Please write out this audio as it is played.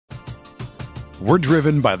We're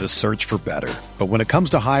driven by the search for better. But when it comes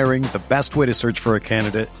to hiring, the best way to search for a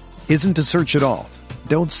candidate isn't to search at all.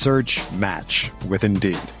 Don't search, match with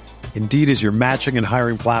Indeed. Indeed is your matching and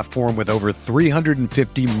hiring platform with over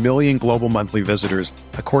 350 million global monthly visitors,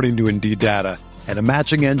 according to Indeed data, and a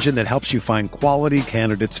matching engine that helps you find quality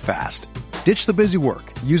candidates fast. Ditch the busy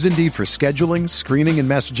work. Use Indeed for scheduling, screening, and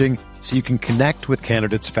messaging so you can connect with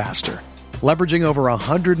candidates faster. Leveraging over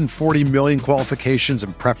 140 million qualifications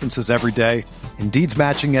and preferences every day, Indeed's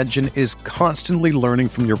matching engine is constantly learning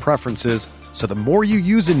from your preferences, so the more you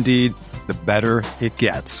use Indeed, the better it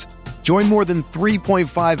gets. Join more than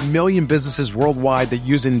 3.5 million businesses worldwide that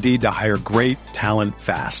use Indeed to hire great talent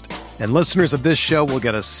fast. And listeners of this show will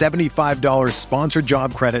get a $75 sponsored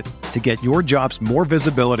job credit to get your jobs more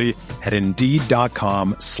visibility at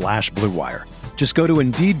Indeed.com/Blue Wire. Just go to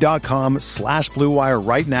Indeed.com/Blue Wire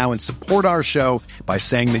right now and support our show by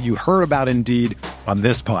saying that you heard about Indeed on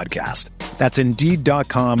this podcast. That's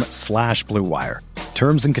Indeed.com/Blue Wire.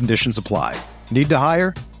 Terms and conditions apply. Need to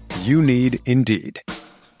hire? You need Indeed.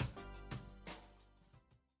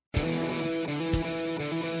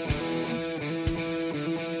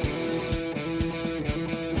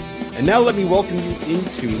 And now let me welcome you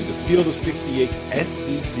into the Field of 68's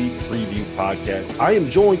SEC Preview Podcast. I am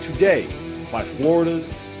joined today by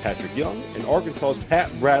Florida's Patric Young and Arkansas's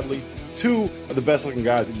Pat Bradley, two of the best-looking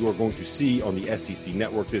guys that you are going to see on the SEC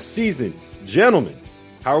Network this season. Gentlemen,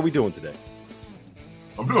 how are we doing today?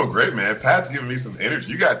 I'm doing great, man. Pat's giving me some energy.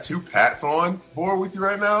 You got two Pats on board with you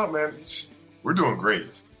right now, man. We're doing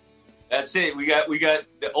great. That's it. We got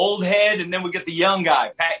the old head, and then we got the young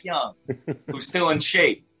guy, Pat Young, who's still in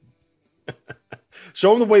shape.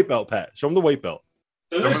 Show him the weight belt, Pat. Show him the weight belt.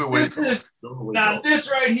 So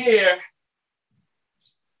this right here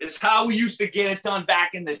is how we used to get it done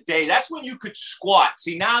back in the day. That's when you could squat.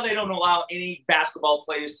 See, now they don't allow any basketball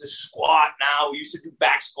players to squat now. We used to do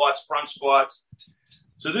back squats, front squats.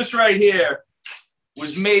 So this right here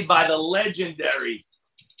was made by the legendary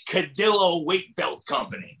Cadillo Weight Belt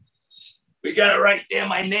Company. We got it right there,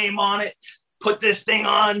 my name on it. Put this thing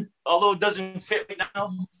on, although it doesn't fit me now.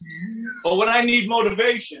 But when I need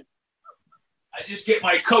motivation, I just get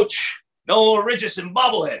my coach, Noah Richardson,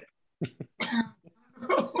 bobblehead.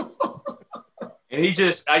 And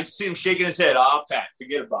I see him shaking his head. Oh, Pat,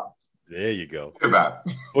 forget about it. There you go.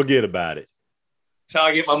 Forget about it. That's how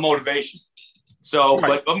I get my motivation. So,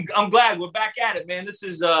 right. But I'm glad we're back at it, man. This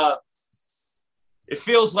is, it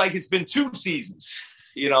feels like it's been 2 seasons.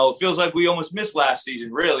 You know, it feels like we almost missed last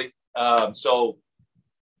season, really. So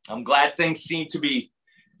I'm glad things seem to be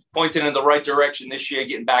pointing in the right direction this year,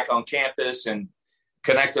 getting back on campus and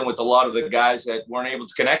connecting with a lot of the guys that weren't able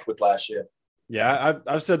to connect with last year. Yeah,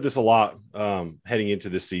 I've said this a lot heading into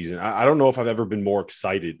this season. I don't know if I've ever been more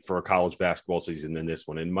excited for a college basketball season than this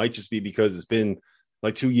one. It might just be because it's been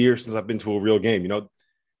like 2 years since I've been to a real game. You know,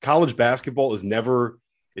 college basketball is never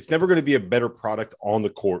going to be a better product on the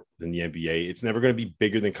court than the NBA. It's never going to be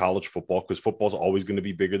bigger than college football because football is always going to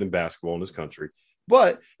be bigger than basketball in this country.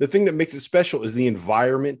 But the thing that makes it special is the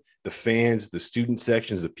environment, the fans, the student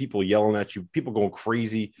sections, the people yelling at you, people going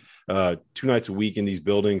crazy 2 nights a week in these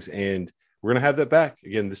buildings. And we're going to have that back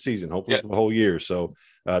again this season, hopefully for the whole year. So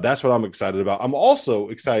that's what I'm excited about. I'm also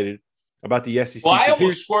excited about the SEC. Well, I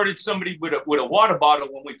almost squirted somebody with a water bottle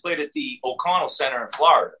when we played at the O'Connell Center in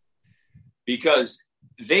Florida because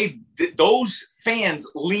those fans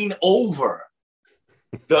lean over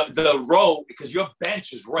the row because your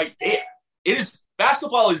bench is right there.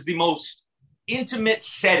 Basketball is the most intimate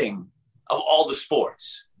setting of all the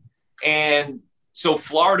sports. And so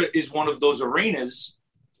Florida is one of those arenas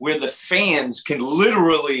where the fans can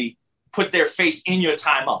literally put their face in your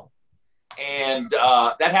timeout. And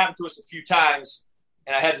that happened to us a few times.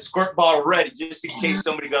 And I had the squirt bottle ready just in case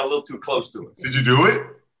somebody got a little too close to us. Did you do it?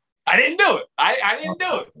 I didn't do it. I didn't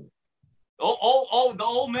do it. The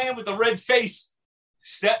old man with the red face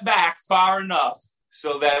stepped back far enough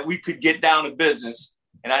so that we could get down to business,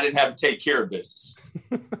 and I didn't have to take care of business.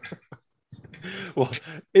 Well,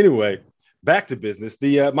 anyway, back to business.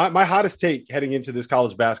 My hottest take heading into this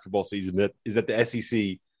college basketball season is that the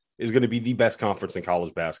SEC is going to be the best conference in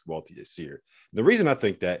college basketball this year. And the reason I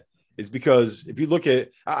think that is because if you look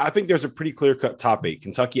at – I think there's a pretty clear-cut top 8,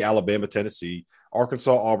 Kentucky, Alabama, Tennessee,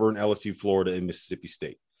 Arkansas, Auburn, LSU, Florida, and Mississippi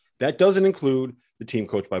State. That doesn't include the team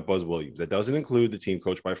coached by Buzz Williams. That doesn't include the team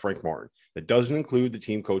coached by Frank Martin. That doesn't include the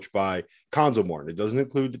team coached by Konzo Martin. It doesn't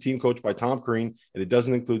include the team coached by Tom Crean, and it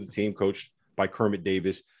doesn't include the team coached by Kermit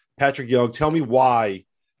Davis. Patric Young, tell me why.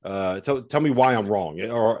 Tell me why I'm wrong,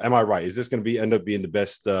 or am I right? Is this going to end up being the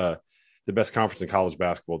best conference in college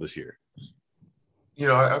basketball this year?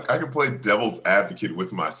 I can play devil's advocate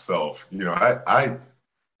with myself. In a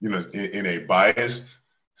biased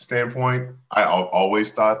standpoint, I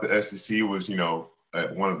always thought the SEC was,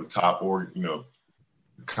 at one of the top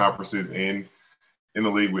conferences in the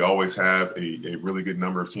league. We always have a really good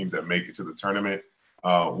number of teams that make it to the tournament.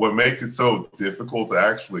 What makes it so difficult to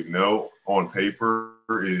actually know on paper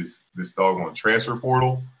is this doggone transfer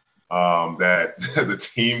portal. That the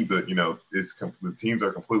teams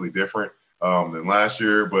are completely different than last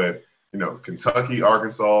year. But Kentucky,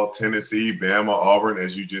 Arkansas, Tennessee, Bama, Auburn,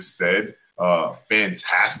 as you just said,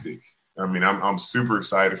 fantastic. I mean, I'm super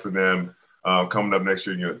excited for them coming up next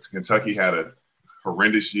year. Kentucky had a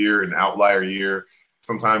horrendous year, an outlier year.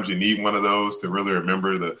 Sometimes you need one of those to really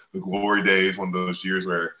remember the glory days, one of those years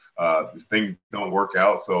where things don't work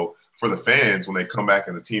out. So for the fans, when they come back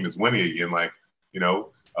and the team is winning again, like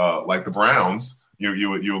the Browns, you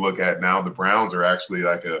would look at now, the Browns are actually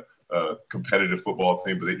like a competitive football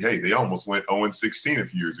team, but they almost went 0-16 a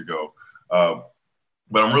few years ago.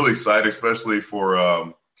 But I'm really excited, especially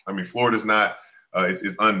for Florida's not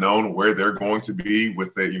it's unknown where they're going to be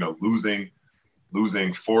with the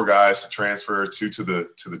losing 4 guys to transfer, 2 to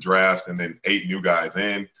the draft, and then 8 new guys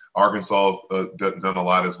in. Arkansas done a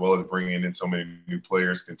lot as well as bringing in so many new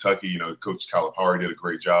players. Kentucky, Coach Calipari did a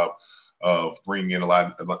great job of bringing in a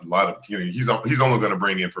lot of he's only going to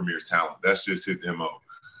bring in premier talent. That's just his MO.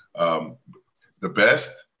 The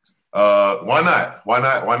best, why not?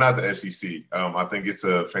 Why not the SEC? I think it's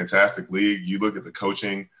a fantastic league. You look at the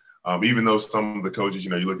coaching, even though some of the coaches,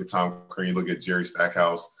 you look at Tom Crean, you look at Jerry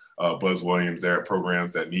Stackhouse, Buzz Williams, they're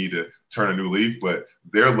programs that need to turn a new leaf, but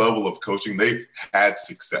their level of coaching, they've had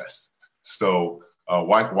success. So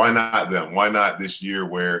why not them? Why not this year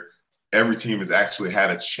where every team has actually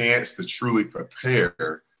had a chance to truly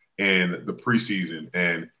prepare in the preseason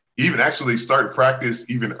and even actually start practice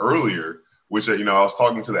even earlier, which, I was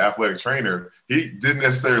talking to the athletic trainer. He didn't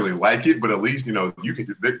necessarily like it, but at least,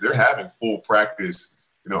 they're having full practice,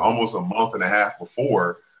 almost a month and a half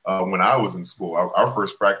before when I was in school. Our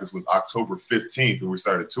first practice was October 15th, when we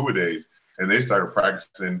started 2-a-days, and they started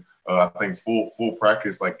practicing, I think, full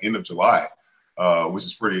practice like end of July, which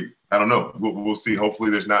is pretty, I don't know. We'll see.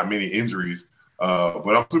 Hopefully there's not many injuries,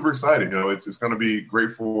 but I'm super excited. It's going to be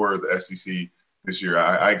great for the SEC this year.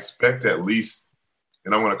 I expect at least,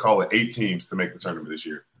 and I'm going to call it 8 teams to make the tournament this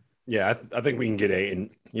year. Yeah, I think we can get 8. And,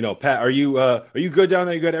 Pat, are you good down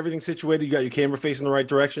there? You got everything situated? You got your camera facing the right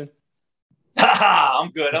direction? I'm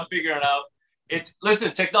good. I'm figuring out.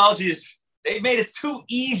 Listen, technology they made it too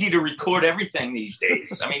easy to record everything these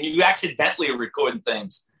days. I mean, you accidentally are recording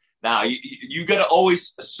things. Now, you got to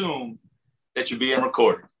always assume that you're being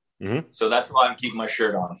recorded. Mm-hmm. So that's why I'm keeping my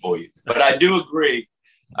shirt on for you. But I do agree.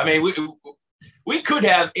 I mean, we could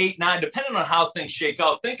have 8, 9, depending on how things shake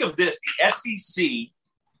out. Think of this. The SEC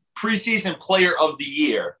preseason player of the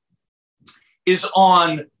year is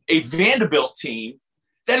on a Vanderbilt team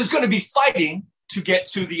that is going to be fighting to get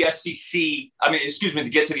to the to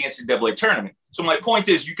get to the NCAA tournament. So my point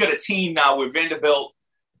is, you got a team now with Vanderbilt,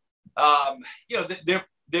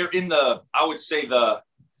 they're in the, I would say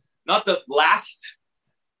not the last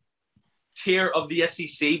tier of the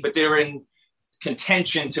SEC, but they're in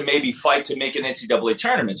contention to maybe fight to make an NCAA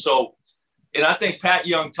tournament. So, and I think Pat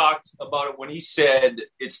Young talked about it when he said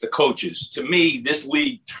it's the coaches. To me, this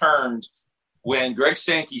league turned when Greg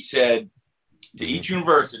Sankey said to each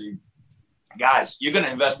university, guys, you're going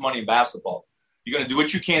to invest money in basketball. You're going to do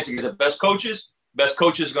what you can to get the best coaches. Best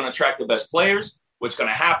coaches are going to attract the best players. What's going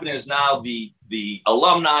to happen is now the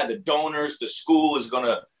alumni, the donors, the school is going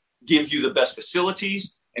to give you the best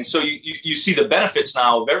facilities. And so you see the benefits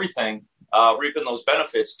now of everything, reaping those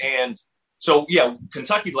benefits. And so, yeah,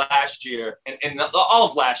 Kentucky last year and all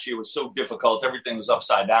of last year was so difficult. Everything was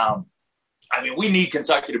upside down. I mean, we need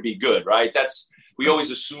Kentucky to be good, right? We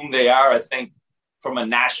always assume they are. I think from a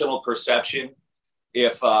national perception,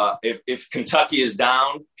 if Kentucky is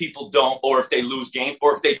down, people don't, or if they lose games,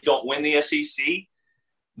 or if they don't win the SEC,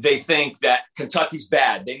 they think that Kentucky's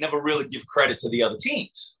bad. They never really give credit to the other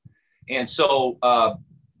teams. And so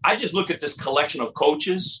I just look at this collection of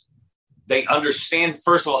coaches. They understand,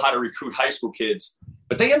 first of all, how to recruit high school kids,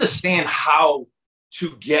 but they understand how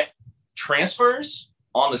to get transfers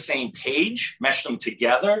on the same page, mesh them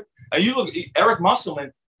together. And you look at Eric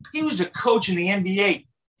Musselman, he was a coach in the NBA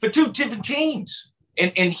for 2 different teams.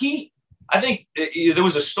 And I think there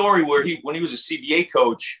was a story where when he was a CBA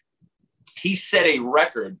coach, he set a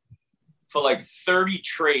record for like 30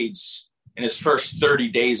 trades in his first 30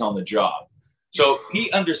 days on the job. So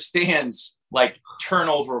he understands like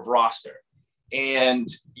turnover of roster. And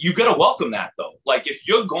you got to welcome that, though. Like, if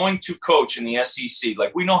you're going to coach in the SEC,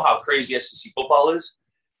 like, we know how crazy SEC football is,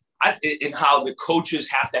 and how the coaches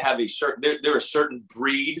have to have they're a certain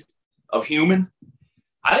breed of human.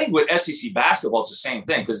 I think with SEC basketball, it's the same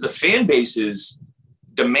thing, because the fan bases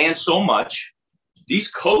demand so much. These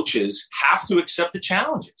coaches have to accept the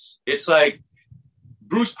challenges. It's like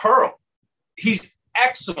Bruce Pearl. He's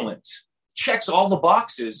excellent, checks all the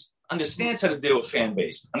boxes, understands how to deal with fan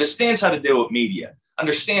base, understands how to deal with media,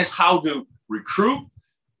 understands how to recruit,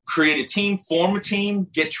 create a team, form a team,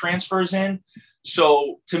 get transfers in.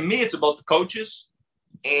 So to me, it's about the coaches,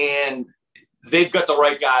 and they've got the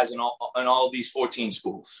right guys in all of these 14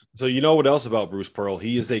 schools. So you know what else about Bruce Pearl?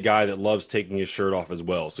 He is a guy that loves taking his shirt off as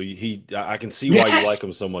well. So I can see why you like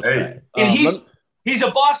him so much. Hey. And he's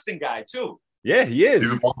a Boston guy too. Yeah, he is.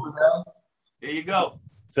 He's a Boston guy. There you go.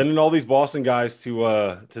 Sending all these Boston guys to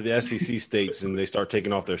the SEC states, and they start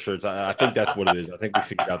taking off their shirts. I think that's what it is. I think we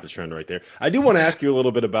figured out the trend right there. I do want to ask you a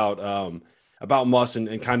little bit about Muss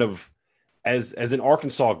and kind of as an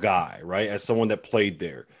Arkansas guy, right? As someone that played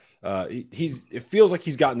there. It feels like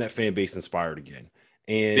he's gotten that fan base inspired again.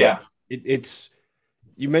 And yeah, it's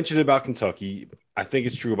you mentioned about Kentucky. I think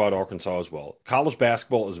it's true about Arkansas as well. College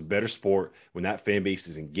basketball is a better sport when that fan base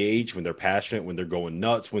is engaged, when they're passionate, when they're going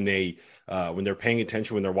nuts, when they're paying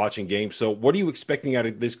attention, when they're watching games. So what are you expecting out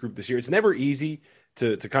of this group this year? It's never easy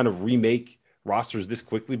to kind of remake rosters this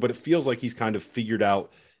quickly, but it feels like he's kind of figured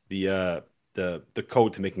out the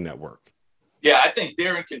code to making that work. Yeah, I think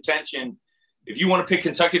they're in contention. If you want to pick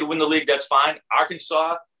Kentucky to win the league, that's fine.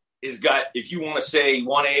 Arkansas has got, if you want to say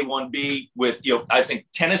 1A, 1B with, I think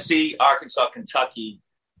Tennessee, Arkansas, Kentucky,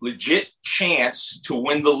 legit chance to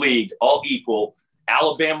win the league, all equal.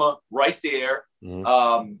 Alabama right there,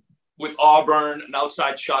 with Auburn, an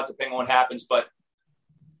outside shot depending on what happens. But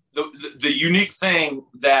the unique thing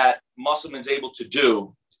that Musselman's able to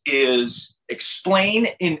do is explain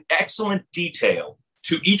in excellent detail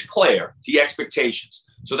to each player the expectations.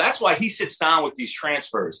 So that's why he sits down with these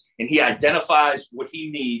transfers and he identifies what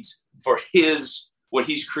he needs for what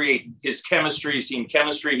he's creating, his chemistry, his team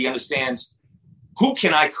chemistry. He understands who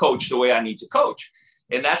can I coach the way I need to coach.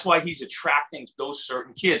 And that's why he's attracting those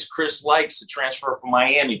certain kids. Chris Likes the transfer from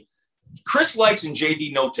Miami. Chris Likes and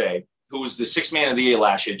J.D. Notae, who was the sixth man of the year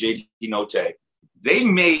last year, J.D. Notae,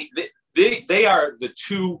 they are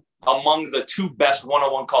among the two best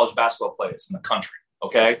one-on-one college basketball players in the country.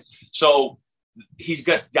 Okay. So he's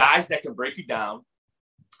got guys that can break you down.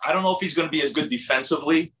 I don't know if he's going to be as good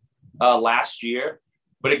defensively last year,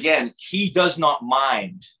 but again, he does not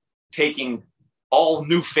mind taking all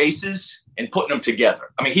new faces and putting them together.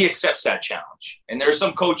 I mean, he accepts that challenge. And there are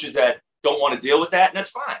some coaches that don't want to deal with that, and that's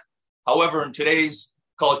fine. However, in today's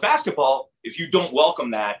college basketball, if you don't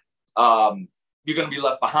welcome that, you're going to be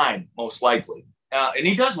left behind, most likely. And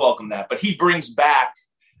he does welcome that, but he brings back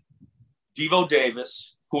Devo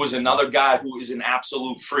Davis, who is another guy who is an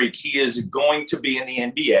absolute freak. He is going to be in the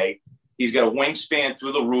NBA. He's got a wingspan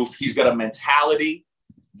through the roof. He's got a mentality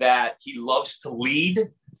that he loves to lead.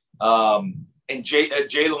 And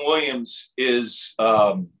Jalen Williams is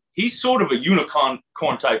he's sort of a unicorn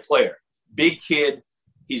type player. Big kid.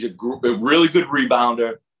 He's a really good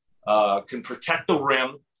rebounder, can protect the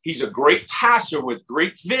rim. He's a great passer with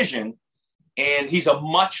great vision. And he's a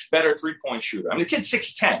much better three-point shooter. I mean, the kid's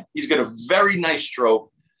 6'10". He's got a very nice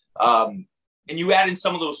stroke. And you add in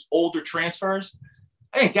some of those older transfers.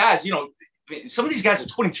 I mean, guys, some of these guys are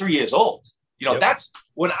 23 years old. Yep. That's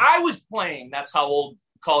when I was playing, that's how old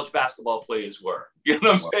college basketball players were. You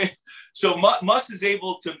know what I'm saying? So Muss is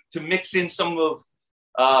able to mix in some of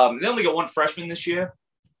they only got one freshman this year.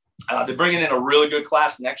 They're bringing in a really good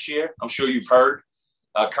class next year. I'm sure you've heard.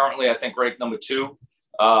 Currently, I think ranked number 2.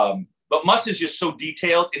 But Muss is just so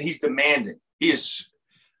detailed and he's demanding.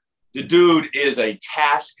 The dude is a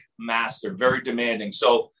taskmaster, very demanding.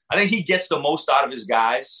 So I think he gets the most out of his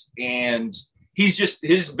guys, and he's just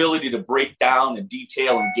his ability to break down and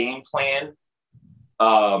detail and game plan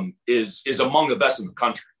is among the best in the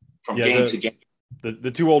country from game to game.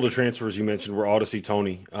 The two older transfers you mentioned were Odyssey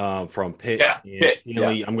Tony from Pitt and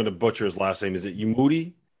Stanley. Yeah. I'm going to butcher his last name. Is it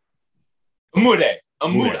Umude? Umude.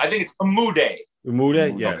 I think it's Umude.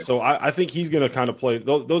 Umude, yeah. So I think he's going to kind of play.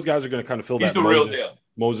 Those guys are going to kind of fill that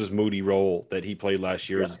Moses Moody role that he played last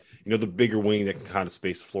year. Is the bigger wing that can kind of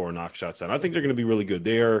space the floor and knock shots down. I think they're going to be really good.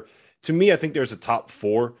 To me, I think there's a top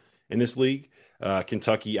 4 in this league: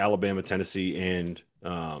 Kentucky, Alabama, Tennessee, and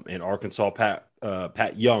Arkansas.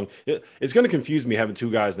 Pat Young. It's going to confuse me having two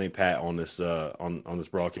guys named Pat on this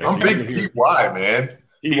broadcast. I'm big PY, man.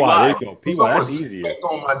 PY, there you go. Put PY, that's some easier. respect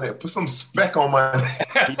on my name. Put some spec on my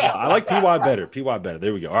name. PY. I like PY better. PY better.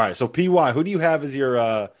 There we go. All right. So PY, who do you have as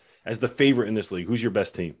your as the favorite in this league? Who's your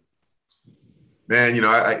best team? Man,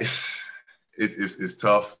 it's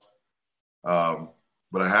tough.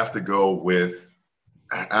 But I have to go with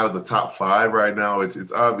out of the top 5 right now.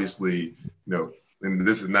 It's obviously, and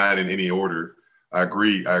this is not in any order. I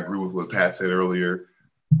agree with what Pat said earlier.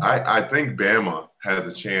 I think Bama has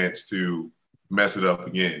a chance to mess it up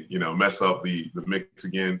again, mess up the mix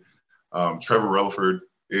again. Trevor Relaford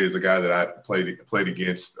is a guy that I played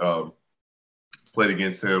against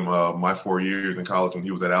him my 4 years in college when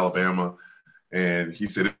he was at Alabama. And he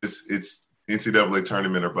said it's NCAA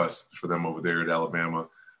tournament or bust for them over there at Alabama.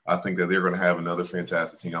 I think that they're going to have another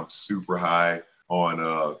fantastic team. I'm super high on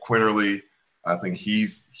Quinterly. I think he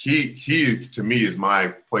to me is my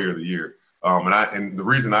player of the year. And the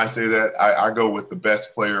reason I say that, I go with the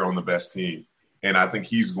best player on the best team. And I think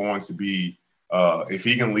he's going to be, if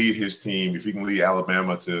he can lead his team, if he can lead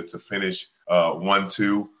Alabama to finish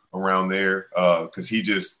 1-2 around there, because he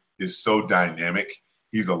just is so dynamic.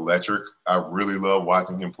 He's electric. I really love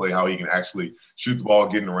watching him play, how he can actually shoot the ball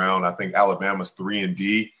getting around. I think Alabama's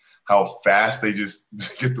 3-and-D, how fast they just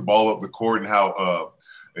get the ball up the court and how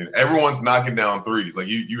and everyone's knocking down threes. Like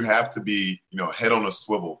you have to be, head on a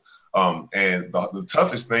swivel. And the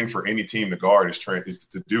toughest thing for any team to guard is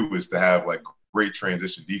to have like great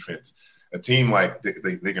transition defense. A team like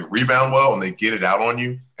they can rebound well and they get it out on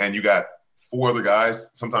you, and you got 4 other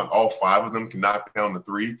guys. Sometimes all 5 of them can knock down the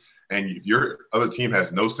 3. And if your other team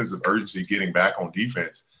has no sense of urgency getting back on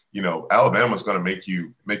defense, Alabama's going to make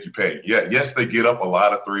you pay. Yeah, yes, they get up a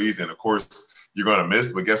lot of threes, and of course you're going to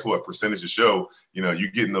miss. But guess what? Percentages show.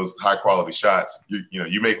 You're getting those high quality shots.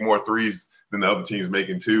 You make more threes than the other teams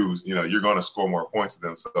making 2s. You're going to score more points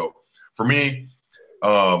than them. So for me,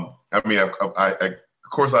 of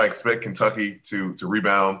course I expect Kentucky to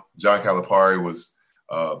rebound. John Calipari was.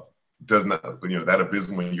 Does not, that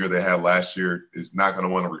abysmal year they had last year is not going to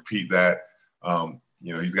want to repeat that.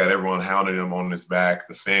 He's got everyone hounding him on his back.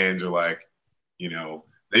 The fans are like, they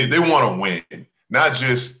want to win. Not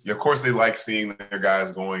just, of course, they like seeing their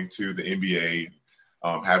guys going to the NBA,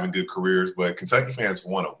 having good careers, but Kentucky fans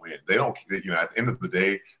want to win. They don't, at the end of the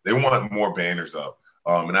day, they want more banners up.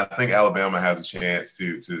 And I think Alabama has a chance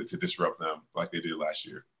to disrupt them like they did last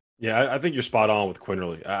year. Yeah, I think you're spot on with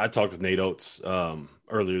Quinterly. I talked with Nate Oates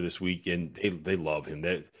earlier this week, and they love him.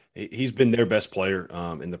 He's been their best player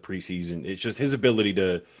in the preseason. It's just his ability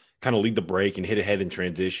to kind of lead the break and hit ahead in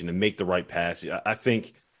transition and make the right pass. I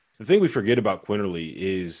think the thing we forget about Quinterly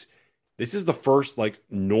is this is the first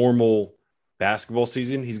normal basketball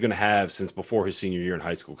season he's going to have since before his senior year in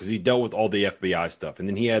high school, because he dealt with all the FBI stuff. And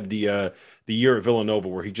then he had the year at Villanova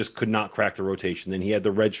where he just could not crack the rotation. Then he had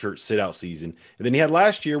the redshirt sit-out season. And then he had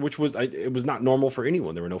last year, which was it was not normal for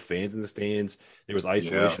anyone. There were no fans in the stands. There was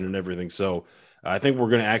isolation and everything. So I think we're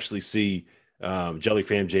going to actually see Jelly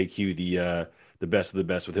Fam JQ, the best of the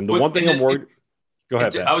best with him. One thing I'm worried – go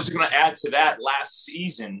ahead, Pat. I was going to add to that last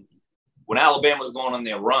season when Alabama was going on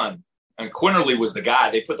their run. And Quinterly was the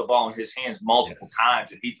guy. They put the ball in his hands multiple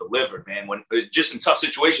times, and he delivered, man. When just in tough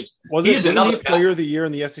situations, wasn't he player of the year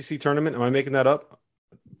in the SEC tournament? Am I making that up?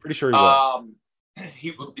 Pretty sure he was.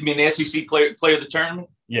 You mean the SEC player of the tournament?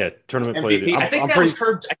 Yeah, tournament MVP. player. Of the year. I think was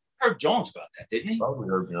Herb Jones about that, didn't he? Probably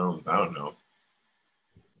Herb Jones. I don't know,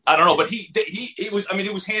 but it was. I mean,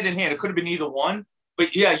 it was hand in hand. It could have been either one.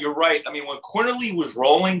 But yeah, you're right. I mean, when Quinterly was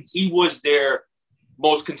rolling, he was their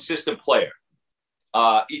most consistent player.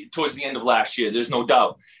 Towards the end of last year, there's no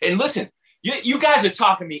doubt. And listen, you guys are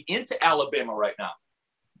talking me into Alabama right now.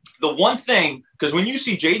 The one thing, because when you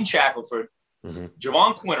see Jaden Shackelford,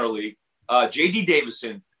 Javon Quinterly, J.D.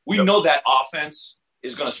 Davison, we know that offense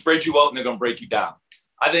is going to spread you out and they're going to break you down.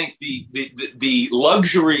 I think the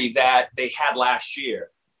luxury that they had last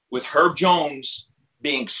year with Herb Jones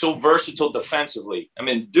being so versatile defensively. I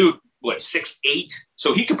mean, dude, 6'8",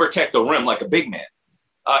 so he could protect the rim like a big man.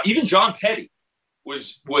 Even John Petty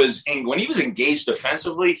was when he was engaged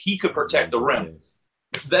defensively, he could protect the rim.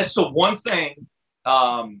 That's the one thing.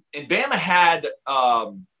 And Bama had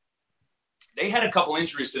they had a couple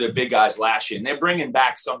injuries to their big guys last year, and they're bringing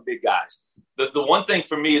back some big guys. The one thing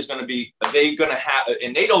for me is going to be, are they going to have,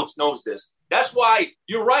 and Nate Oates knows this. That's why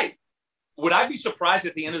you're right. Would I be surprised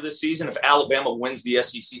at the end of the season if Alabama wins the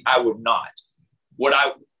SEC? I would not. What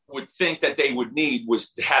I would think that they would need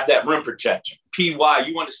was to have that rim protection. PY,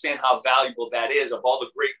 you understand how valuable that is. Of all the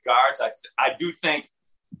great guards, I do think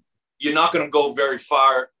you're not going to go very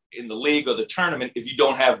far in the league or the tournament if you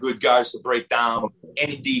don't have good guards to break down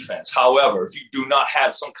any defense. However, if you do not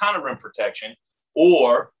have some kind of rim protection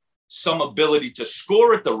or some ability to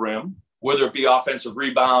score at the rim, whether it be offensive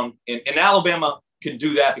rebound. And Alabama can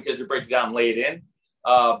do that because they break it down and lay it in.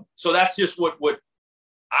 So that's just what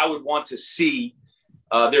I would want to see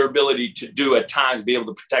their ability to do at times, be able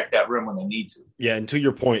to protect that rim when they need to. Yeah, and to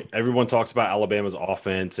your point, everyone talks about Alabama's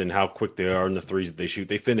offense and how quick they are in the threes that they shoot.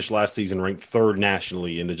 They finished last season ranked 3rd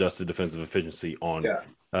nationally in adjusted defensive efficiency on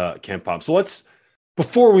KenPom. So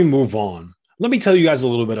before we move on, let me tell you guys a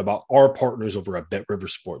little bit about our partners over at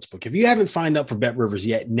BetRivers Sportsbook. If you haven't signed up for BetRivers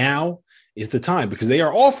yet, now is the time because they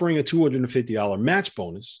are offering a $250 match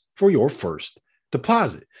bonus for your first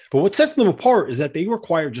deposit. But what sets them apart is that they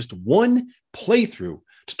require just one playthrough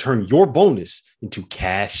to turn your bonus into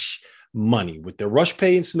cash money. With their Rush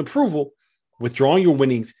Pay instant approval, withdrawing your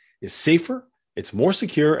winnings is safer, it's more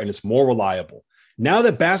secure, and it's more reliable. Now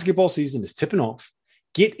that basketball season is tipping off,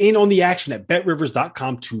 get in on the action at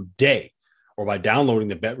betrivers.com today or by downloading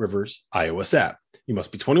the BetRivers iOS app. You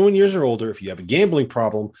must be 21 years or older. If you have a gambling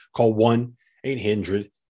problem, call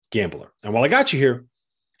 1-800-GAMBLER. And while I got you here,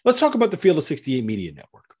 let's talk about the Field of 68 Media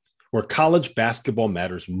Network, where college basketball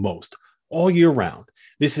matters most all year round.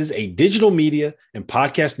 This is a digital media and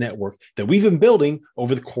podcast network that we've been building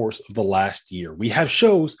over the course of the last year. We have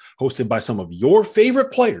shows hosted by some of your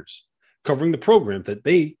favorite players covering the program that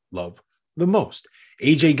they love the most.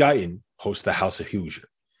 AJ Guyton hosts the House of Hoosier.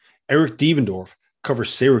 Eric Devendorf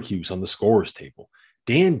covers Syracuse on the scorer's table.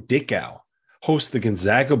 Dan Dickow hosts the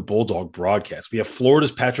Gonzaga Bulldog broadcast. We have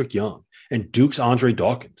Florida's Patric Young and Duke's Andre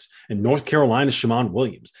Dawkins and North Carolina's Shammond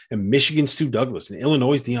Williams and Michigan's Stu Douglas and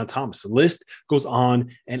Illinois' Deion Thomas. The list goes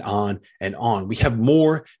on and on and on. We have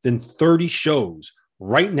more than 30 shows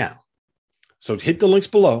right now. So hit the links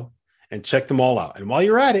below and check them all out. And while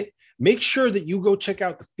you're at it, make sure that you go check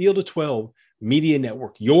out the Field of 12 Media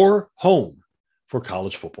Network, your home for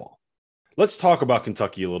college football. Let's talk about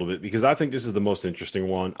Kentucky a little bit because I think this is the most interesting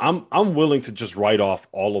one. I'm willing to just write off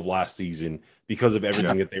all of last season because of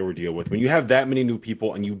everything that they were dealing with. When you have that many new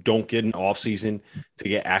people and you don't get an offseason to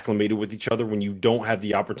get acclimated with each other, when you don't have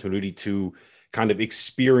the opportunity to kind of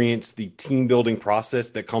experience the team building process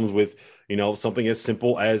that comes with, something as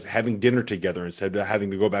simple as having dinner together instead of having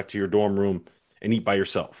to go back to your dorm room and eat by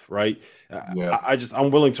yourself, right? I'm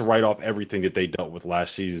willing to write off everything that they dealt with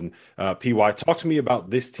last season. PY, talk to me about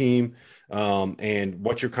this team and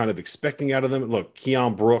what you're kind of expecting out of them. Look,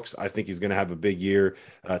 Keon Brooks, I think he's going to have a big year.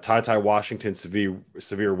 Ty Washington,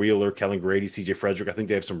 Severe Wheeler, Kellen Grady, CJ Frederick. I think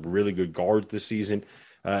they have some really good guards this season.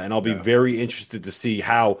 And I'll be very interested to see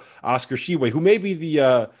how Oscar Tshiebwe, who may be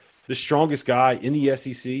the strongest guy in the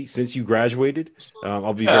SEC since you graduated.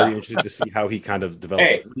 I'll be very interested to see how he kind of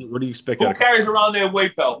develops. Hey, what do you expect? Who carries around their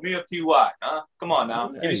weight belt? Me or PY? Huh? Come on now.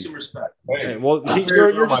 Give me some respect. Hey, well,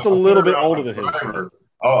 you're just a little bit older than him. So.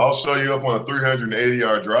 I'll show you up on a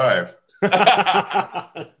 380-yard drive.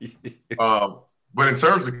 But in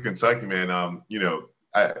terms of Kentucky, man, I'm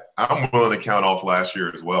willing to count off last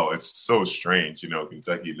year as well. It's so strange,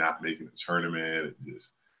 Kentucky not making the tournament and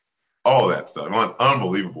just all that stuff.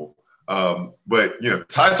 Unbelievable. But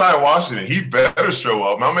Ty Washington, he better show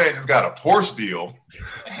up. My man just got a Porsche deal.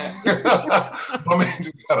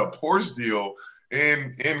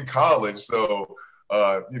 in college. So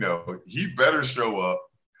he better show up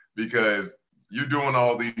because you're doing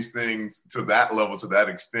all these things to that level, to that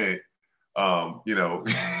extent. I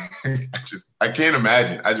can't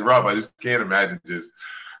imagine. I just can't imagine just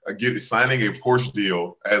signing a Porsche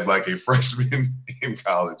deal as like a freshman in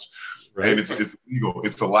college. Right. And it's legal.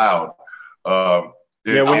 It's allowed. When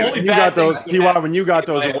you got those, PY, when you got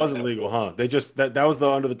those, it wasn't legal, huh? They just that was the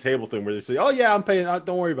under the table thing where they say, "Oh yeah, I'm paying.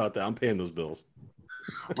 Don't worry about that. I'm paying those bills."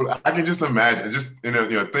 But I can just imagine,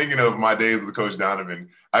 thinking of my days with Coach Donovan,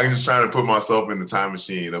 I can just try to put myself in the time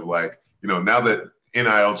machine of like, now that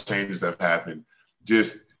NIL changes have happened,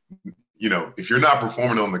 just if you're not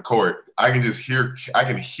performing on the court, I can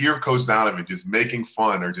hear Coach Donovan just making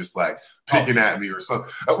fun or just like picking at me or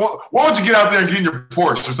something. Why don't you get out there and get in your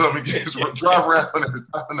Porsche or something? Just drive around.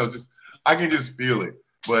 I don't know. I can just feel it.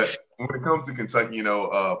 But when it comes to Kentucky,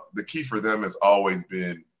 the key for them has always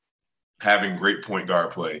been having great point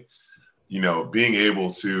guard play. Being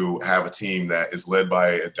able to have a team that is led by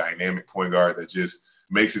a dynamic point guard that just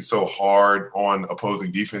makes it so hard on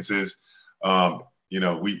opposing defenses. We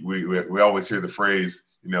always hear the phrase,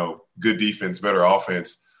 good defense, better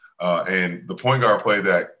offense. And the point guard play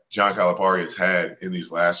that John Calipari has had in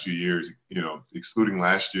these last few years, excluding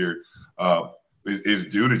last year, is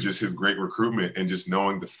due to just his great recruitment and just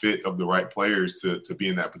knowing the fit of the right players to be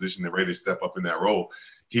in that position. They're ready to step up in that role.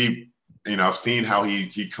 I've seen how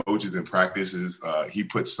he coaches and practices. He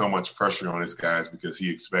puts so much pressure on his guys because he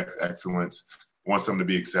expects excellence, wants them to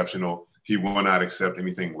be exceptional. He will not accept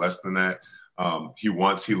anything less than that. He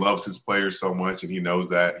loves his players so much, and he knows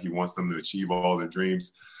that. He wants them to achieve all their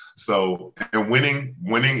dreams. So, and winning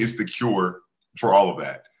is the cure for all of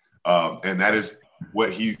that. And that is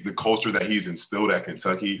the culture that he's instilled at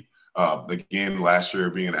Kentucky. Again, last year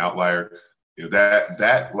being an outlier,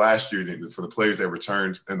 that last year for the players that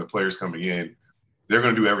returned and the players coming in, they're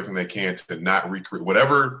going to do everything they can to not recreate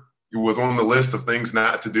whatever was on the list of things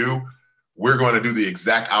not to do. We're going to do the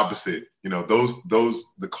exact opposite.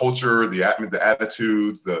 The culture, the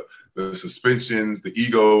attitudes, the suspensions, the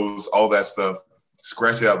egos, all that stuff,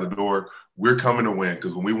 scratch it out the door. We're coming to win,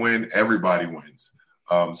 because when we win, everybody wins.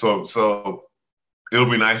 So it'll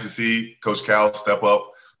be nice to see Coach Cal step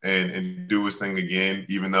up and do his thing again,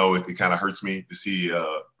 even though it kind of hurts me to see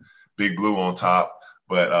Big Blue on top.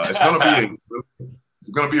 But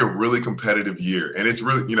it's going to be a really competitive year. And it's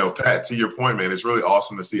really, Pat, to your point, man, it's really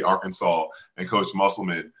awesome to see Arkansas and Coach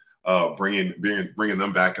Musselman bringing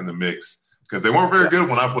them back in the mix, because they weren't very good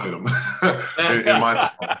when I played them in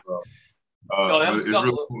my time. It's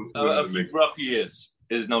really cool to see them in the mix. Rough years,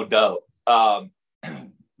 is no doubt. The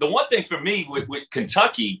one thing for me with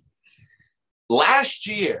Kentucky, last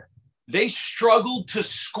year, they struggled to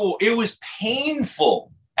score. It was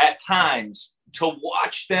painful at times to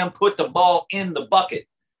watch them put the ball in the bucket.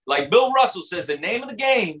 Like Bill Russell says, the name of the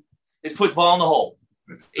game is put the ball in the hole.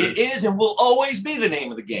 It is and will always be the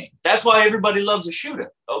name of the game. That's why everybody loves a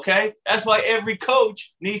shooter, okay? That's why every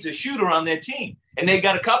coach needs a shooter on their team. And they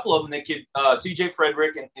got a couple of them. They could C.J.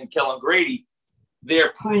 Frederick and Kellen Grady.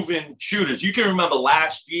 They're proven shooters. You can remember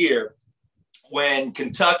last year when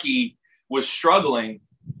Kentucky was struggling.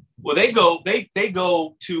 Well, they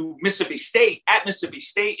go to Mississippi State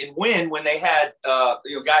and win when they had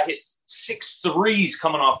guy hit 6 threes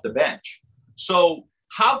coming off the bench. So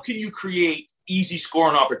how can you create easy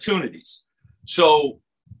scoring opportunities? So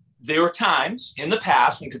there were times in the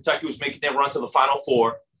past when Kentucky was making their run to the Final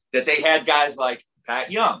Four that they had guys like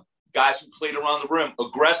Pat Young, guys who played around the rim,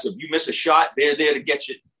 aggressive. You miss a shot, they're there to get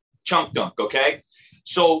you chunk dunk, okay?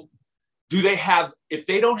 So if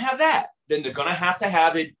they don't have that, then they're going to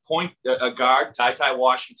have it point a guard, Ty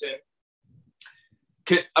Washington.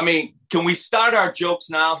 Can we start our jokes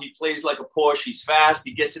now? He plays like a Porsche. He's fast.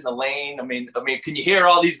 He gets in the lane. Can you hear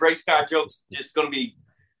all these race car jokes? Just going to be,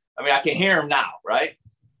 I can hear him now, right?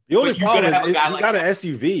 The only problem is he got an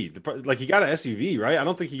SUV. Like, he got an SUV, right? I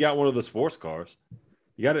don't think he got one of the sports cars.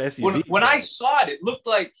 He got an SUV. When I saw it, it looked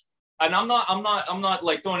like, and I'm not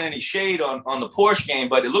like throwing any shade on the Porsche game,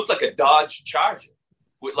 but it looked like a Dodge Charger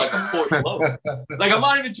with like a Porsche logo. Like, I'm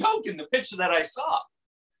not even joking, the picture that I saw.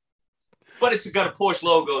 But it's got a Porsche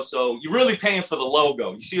logo, so you're really paying for the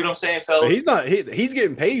logo. You see what I'm saying, fellas? He's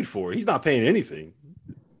getting paid for it. He's not paying anything.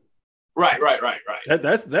 Right.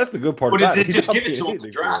 That's the good part about it. But did they just give it to him to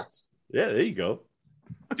drive? Yeah, there you go.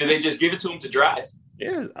 Did they just give it to him to drive?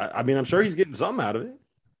 Yeah, I'm sure he's getting something out of it.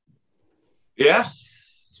 Yeah,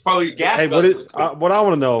 it's probably gas. Hey, what I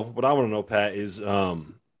want to know, Pat, is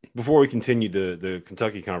before we continue the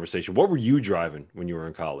Kentucky conversation, what were you driving when you were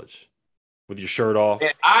in college? With your shirt off?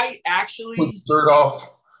 And I actually with the shirt off.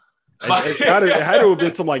 It had to have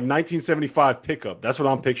been some like 1975 pickup. That's what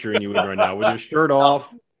I'm picturing you in right now, with your shirt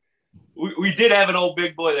off. We did have an old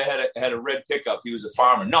big boy that had a red pickup. He was a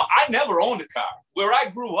farmer. No, I never owned a car. Where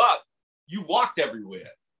I grew up, you walked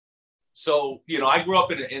everywhere. So, I grew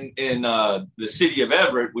up in the city of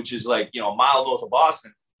Everett, which is like, a mile north of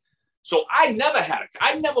Boston. So I never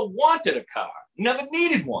I never wanted a car, never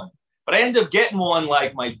needed one. But I ended up getting one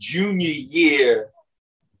like my junior year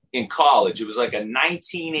in college. It was like a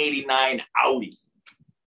 1989 Audi.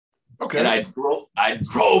 Okay. And I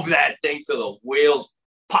drove that thing till the wheels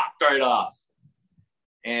popped right off.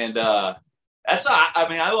 And I've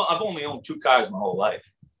only owned 2 cars my whole life.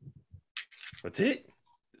 That's it?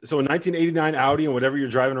 So a 1989 Audi and whatever you're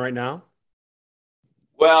driving right now?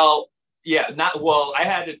 Well, yeah. I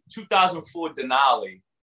had a 2004 Denali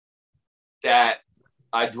that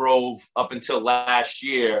I drove up until last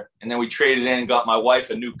year, and then we traded in and got my wife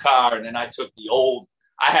a new car, and then I took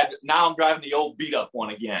now I'm driving the old beat up one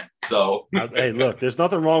again. So hey, look, there's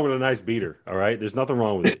nothing wrong with a nice beater. All right. There's nothing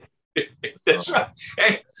wrong with it. That's right.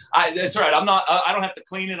 Hey, that's right. I don't have to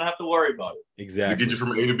clean it. I don't have to worry about it. Exactly. To get you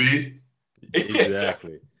from A to B.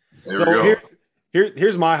 Exactly. So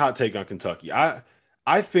here's my hot take on Kentucky.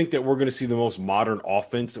 I think that we're going to see the most modern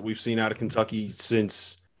offense that we've seen out of Kentucky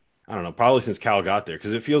since, I don't know, probably since Cal got there.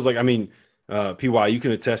 Because it feels like, PY, you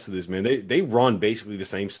can attest to this, man. They run basically the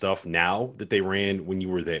same stuff now that they ran when you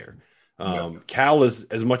were there. Cal,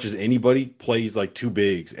 as much as anybody, plays like 2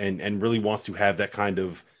 bigs and really wants to have that kind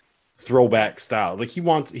of throwback style. Like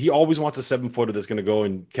he always wants a 7-footer that's going to go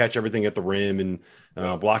and catch everything at the rim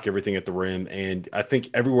and block everything at the rim. And I think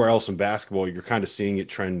everywhere else in basketball, you're kind of seeing it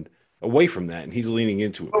trend away from that, and he's leaning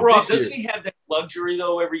into it. But Rob, doesn't he have that luxury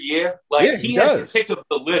though every year? Like yeah, he has to pick up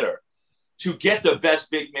the litter to get the best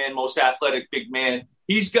big man, most athletic big man.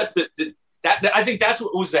 He's got that. I think that's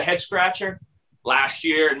what was the head scratcher last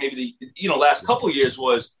year, and maybe the last couple of years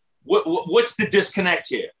was what's the disconnect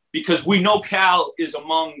here? Because we know Cal is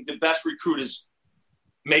among the best recruiters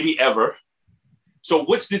maybe ever. So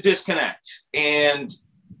what's the disconnect? And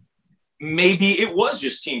maybe it was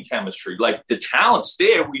just team chemistry. Like the talent's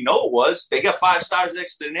there. We know it was. They got 5 stars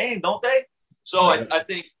next to their name, don't they? So I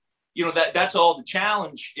think, that's all the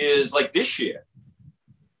challenge is. Like this year.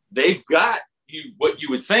 They've got what you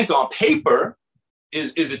would think on paper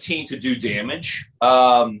is a team to do damage.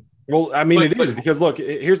 Well, I mean, it is because look,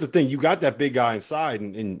 here's the thing. You got that big guy inside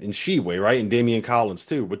in Sheway, right? And Damian Collins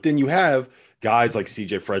too. But then you have guys like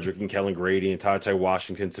CJ Frederick and Kellen Grady and Ty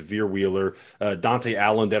Washington, Severe Wheeler, Dante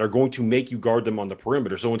Allen that are going to make you guard them on the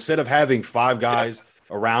perimeter. So instead of having 5 guys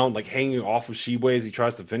around like hanging off of Sheway as he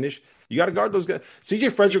tries to finish, you got to guard those guys.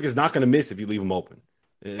 CJ Frederick is not going to miss if you leave him open.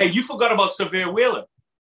 Hey, you forgot about Severe Wheeler.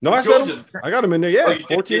 No, I said him. I got him in there. Yeah,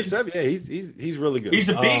 14 and 7. Yeah, he's really good. He's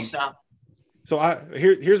a beast now. So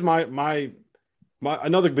here's my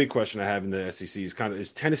another big question I have in the SEC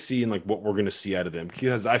is Tennessee and like what we're going to see out of them,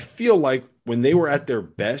 because I feel like when they were at their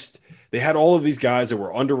best, they had all of these guys that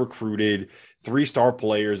were under recruited, 3-star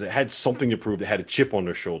players that had something to prove, that had a chip on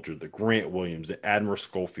their shoulder, the Grant Williams, the Admiral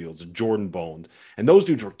Schofields, the Jordan Bones, and those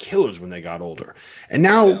dudes were killers when they got older. And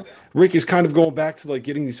now Rick is kind of going back to like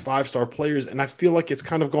getting these 5-star players, and I feel like it's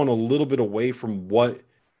kind of gone a little bit away from what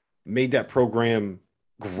made that program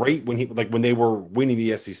great when they were winning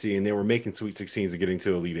the SEC and they were making Sweet 16s and getting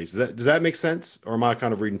to the Elite Eights. Does that make sense, or am I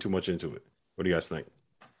kind of reading too much into it? What do you guys think?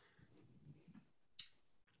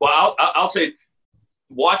 Well, I'll say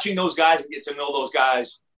watching those guys and get to know those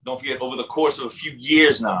guys, don't forget, over the course of a few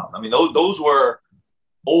years now. I mean, those were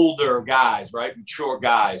older guys, right? Mature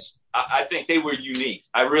guys. I think they were unique.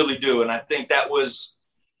 I really do. And I think that was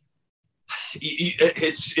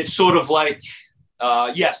it's sort of like,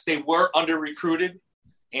 yes, they were under-recruited.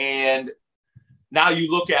 And now you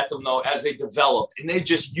look at them, though, as they developed, and they're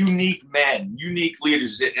just unique men, unique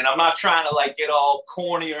leaders. And I'm not trying to, like, get all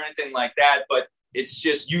corny or anything like that, but it's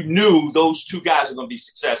just you knew those 2 guys are going to be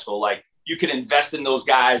successful. Like, you could invest in those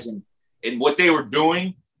guys, and what they were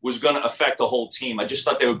doing was going to affect the whole team. I just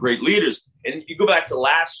thought they were great leaders. And you go back to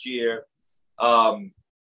last year, and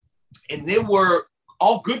they were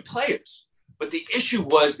all good players. But the issue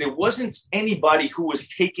was there wasn't anybody who was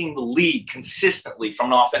taking the lead consistently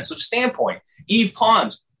from an offensive standpoint. Yves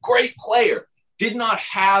Pons, great player, did not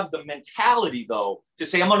have the mentality, though, to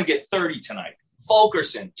say, I'm going to get 30 tonight.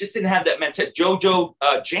 Fulkerson just didn't have that mentality.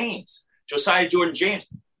 Josiah Jordan James,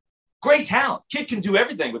 great talent. Kid can do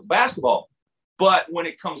everything with basketball. But when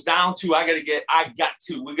it comes down to, we got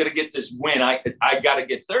to get this win. I got to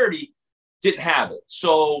get 30, didn't have it.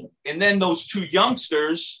 So, and then those 2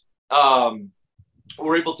 youngsters,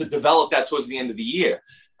 were able to develop that towards the end of the year.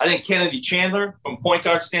 I think Kennedy Chandler, from point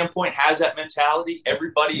guard standpoint, has that mentality.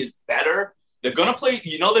 Everybody is better. They're going to play,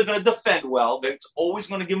 they're going to defend well. They're always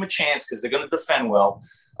going to give them a chance because they're going to defend well.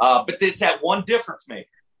 But it's that one difference maker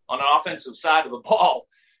on an offensive side of the ball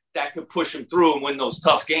that could push them through and win those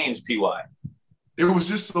tough games, PY. It was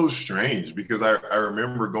just so strange because I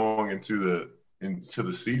remember going into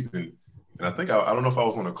the season, and I think I don't know if I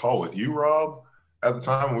was on a call with you, Rob. At the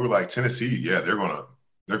time, we were like, Tennessee, yeah, they're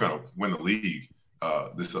gonna win the league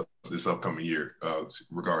this upcoming year.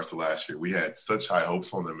 Regards to last year, we had such high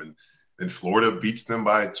hopes on them, and Florida beats them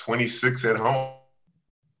by 26 at home.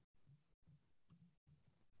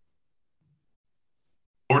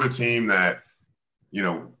 Florida team that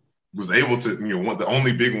was able to the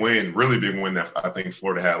only really big win that I think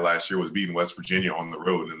Florida had last year was beating West Virginia on the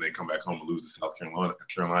road, and then they come back home and lose to South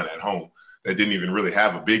Carolina at home. That didn't even really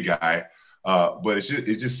have a big guy. But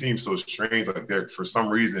it just seems so strange. Like for some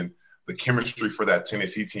reason, the chemistry for that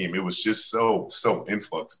Tennessee team, it was just so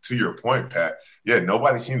influx. To your point, Pat, yeah,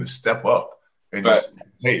 nobody seemed to step up and just,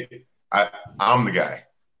 hey, I'm the guy.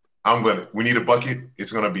 We need a bucket.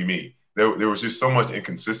 It's gonna be me. There was just so much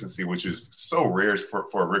inconsistency, which is so rare for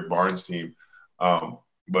a Rick Barnes team.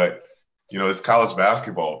 But it's college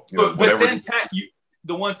basketball. But then, Pat,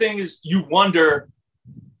 the one thing is you wonder.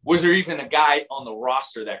 Was there even a guy on the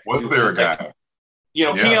roster that could was there a guy?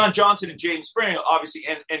 Keon Johnson and Jaden Spring, obviously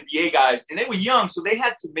NBA guys, and they were young, so they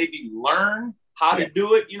had to maybe learn how to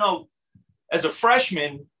do it. As a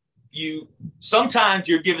freshman, sometimes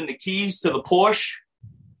you're given the keys to the Porsche.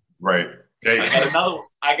 Right. I got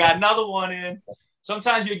I got another one in.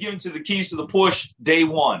 Sometimes you're given to the keys to the push day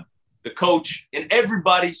one. The coach and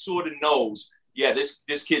everybody sort of knows, yeah,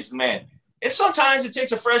 this kid's the man. And sometimes it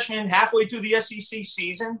takes a freshman halfway through the SEC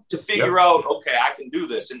season to figure out, okay, I can do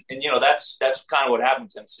this. And that's kind of what happened in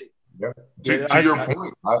Tennessee. Yeah. To your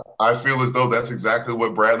point, I feel as though that's exactly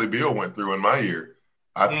what Bradley Beal went through in my year.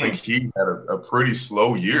 I think he had a pretty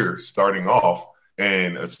slow year starting off.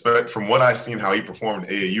 And from what I've seen, how he performed in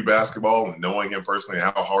AAU basketball and knowing him personally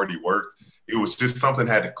and how hard he worked, it was just something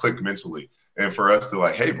had to click mentally. And for us to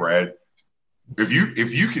like, hey, Brad, if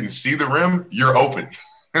you can see the rim, you're open.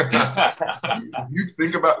 You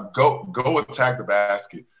think about go attack the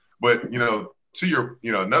basket. But to your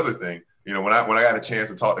another thing, when I got a chance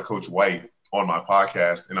to talk to Coach White on my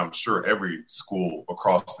podcast, and I'm sure every school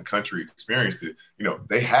across the country experienced it,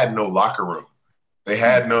 they had no locker room. They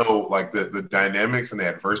had no the dynamics and the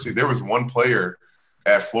adversity. There was one player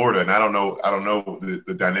at Florida, and I don't know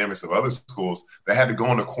the dynamics of other schools, that had to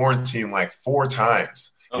go into quarantine like 4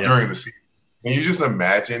 times during the season. Can you just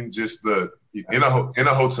imagine just in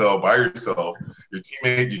a hotel by yourself, your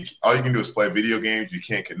teammate, all you can do is play video games. You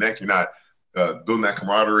can't connect. You're not building that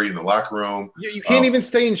camaraderie in the locker room. You can't even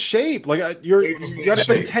stay in shape. Like you got to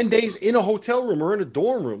spend 10 days in a hotel room or in a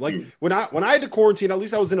dorm room. Like when I had to quarantine, at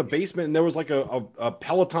least I was in a basement and there was like a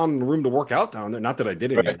Peloton in the room to work out down there. Not that I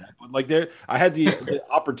did any of that, but like I had the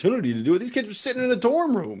opportunity to do it. These kids were sitting in a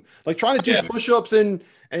dorm room, like trying to do push-ups and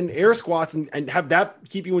air squats and have that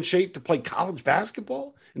keep you in shape to play college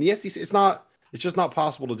basketball in the SEC. It's just not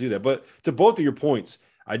possible to do that. But to both of your points,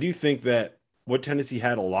 I do think that what Tennessee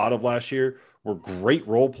had a lot of last year were great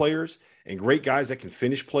role players and great guys that can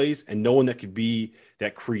finish plays and no one that could be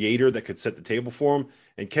that creator that could set the table for them.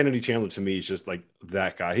 And Kennedy Chandler to me is just like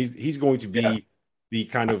that guy. He's going to be the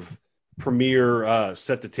kind of premier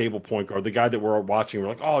set the table point guard, the guy that we're watching. We're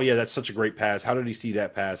like, oh yeah, that's such a great pass. How did he see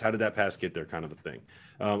that pass? How did that pass get there? Kind of a thing.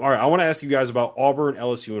 All right, I want to ask you guys about Auburn,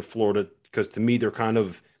 LSU, and Florida because to me they're kind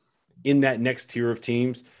of in that next tier of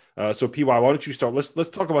teams. So PY, why don't you start? Let's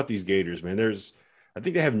talk about these Gators, man. I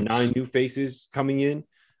think they have 9 new faces coming in,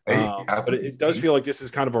 but it does feel like this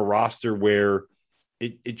is kind of a roster where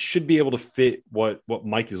it should be able to fit what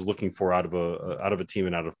Mike is looking for out of a team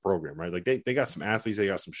and out of a program, right? Like they got some athletes, they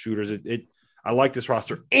got some shooters. I like this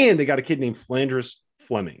roster, and they got a kid named Flanders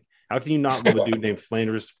Fleming. How can you not love a dude named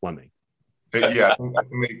Flanders Fleming? Yeah, I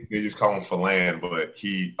think they just call him Phelan, but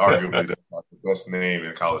he arguably does have the best name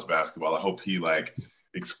in college basketball. I hope he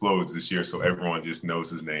explodes this year so everyone just knows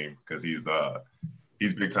his name because he's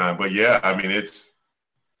big time. But yeah, I mean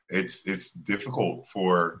it's difficult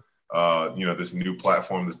for this new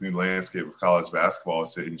platform, this new landscape of college basketball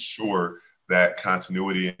to ensure that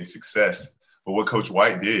continuity and success. But what Coach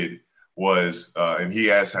White did was, and he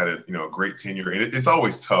has had a great tenure, and it's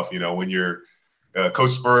always tough, when you're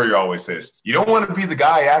Coach Spurrier always says, you don't want to be the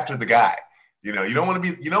guy after the guy. You don't want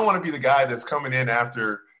to be the guy that's coming in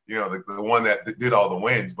after, the one that did all the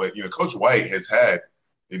wins. But, Coach White has had,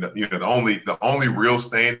 the only real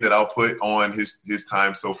stain that I'll put on his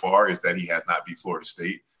time so far is that he has not beat Florida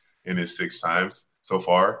State in his 6 times so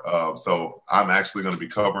far. So I'm actually going to be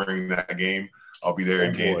covering that game. I'll be there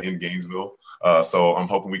in Gainesville. So I'm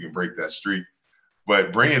hoping we can break that streak.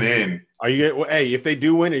 But bringing in, if they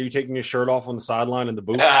do win, are you taking your shirt off on the sideline in the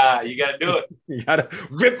booth? You got to do it. You got to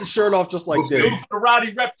rip the shirt off just like this. For the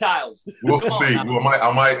Rowdy Reptiles. We'll see.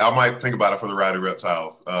 I might think about it for the Rowdy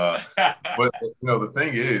Reptiles. But the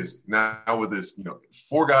thing is now with this,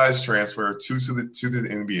 4 guys transfer, 2 to the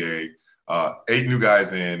NBA, 8 new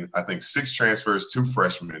guys in. I think 6 transfers, 2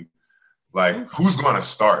 freshmen. Who's going to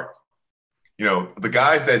start? The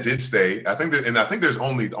guys that did stay, I think there's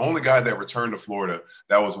the only guy that returned to Florida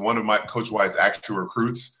that was one of my Coach White's actual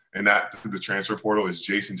recruits and not through the transfer portal is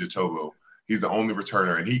Jason Jatobo. He's the only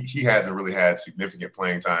returner, and he hasn't really had significant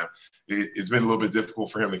playing time. It's been a little bit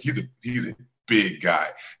difficult for him. He's a big guy,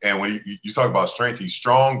 and when you talk about strength, he's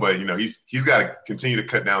strong, but he's got to continue to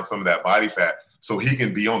cut down some of that body fat so he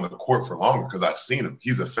can be on the court for longer. Because I've seen him;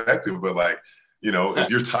 he's effective, but if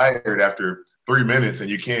you're tired after 3 minutes and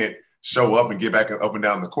you can't show up and get back up and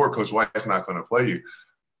down the court, Coach White's not going to play you.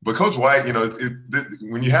 But Coach White,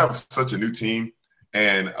 when you have such a new team,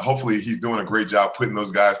 and hopefully he's doing a great job putting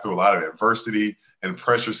those guys through a lot of adversity and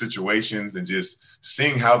pressure situations and just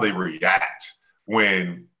seeing how they react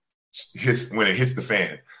when it hits the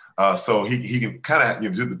fan. So he can kind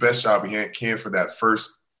of do the best job he can for that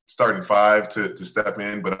first starting 5 to step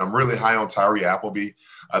in. But I'm really high on Tyree Appleby.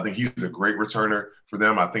 I think he's a great returner for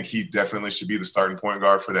them. I think he definitely should be the starting point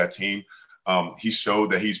guard for that team. He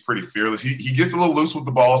showed that he's pretty fearless. He gets a little loose with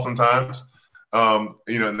the ball sometimes,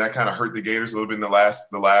 And that kind of hurt the Gators a little bit in the last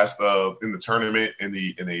in the tournament, in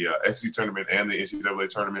the SEC tournament and the NCAA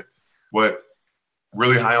tournament. But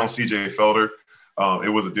really high on CJ Felder. It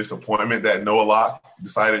was a disappointment that Noah Locke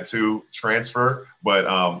decided to transfer, but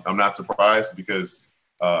I'm not surprised because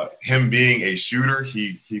him being a shooter,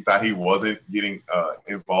 he thought he wasn't getting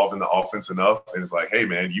involved in the offense enough. And it's like, hey,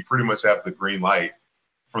 man, you pretty much have the green light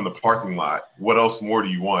from the parking lot. What else more do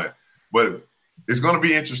you want? But it's going to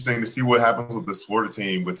be interesting to see what happens with this Florida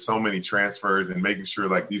team with so many transfers and making sure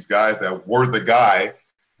like these guys that were the guy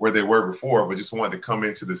where they were before, but just wanted to come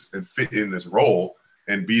into this and fit in this role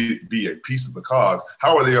and be a piece of the cog.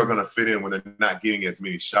 How are they all going to fit in when they're not getting as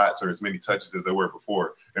many shots or as many touches as they were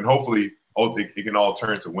before? And hopefully it can all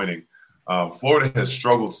turn to winning. Florida has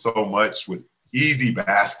struggled so much with easy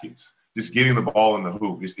baskets, just getting the ball in the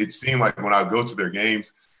hoop. It seemed like when I go to their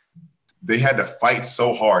games, they had to fight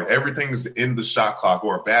so hard. Everything's in the shot clock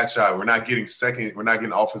or a bad shot. We're not getting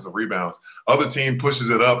offensive rebounds. Other team pushes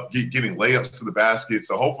it up, getting layups to the basket.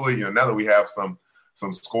 So hopefully, now that we have some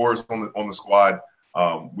scores on the squad,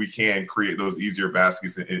 we can create those easier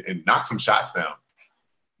baskets and knock some shots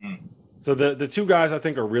down. So the two guys I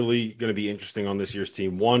think are really going to be interesting on this year's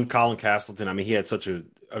team. One, Colin Castleton. I mean, he had such a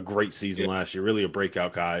great season last year, really a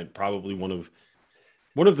breakout guy, probably one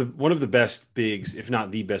of the best bigs, if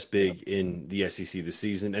not the best big in the SEC this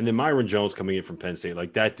season. And then Myron Jones coming in from Penn State,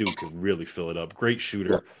 like that dude could really fill it up. Great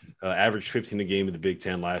shooter, averaged 15 a game in the Big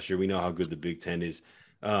Ten last year. We know how good the Big Ten is.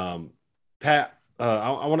 Pat,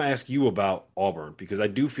 I want to ask you about Auburn because I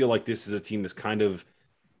do feel like this is a team that's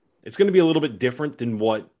it's going to be a little bit different than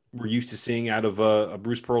what we're used to seeing out of a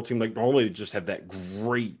Bruce Pearl team. Like normally they just have that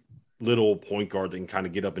great little point guard that can kind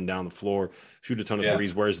of get up and down the floor, shoot a ton of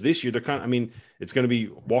threes. Whereas this year they're it's going to be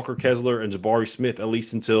Walker Kessler and Jabari Smith, at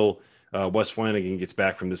least until Wes Flanagan gets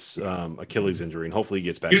back from this Achilles injury. And hopefully he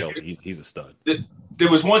gets back healthy. He's a stud.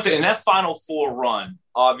 There was one thing in that Final Four run,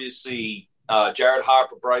 obviously Jared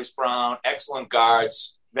Harper, Bryce Brown, excellent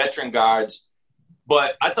guards, veteran guards.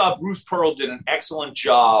 But I thought Bruce Pearl did an excellent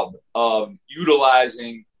job of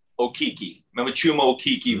utilizing Okeke. Remember Chuma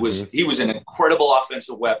Okeke he was an incredible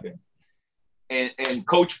offensive weapon. And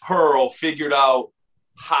Coach Pearl figured out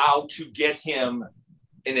how to get him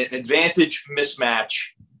in an advantage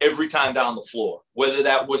mismatch every time down the floor, whether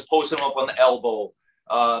that was posting him up on the elbow,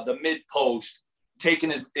 the mid post,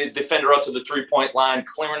 taking his defender up to the 3-point line,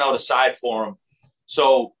 clearing out a side for him.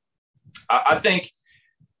 So I think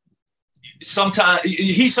sometimes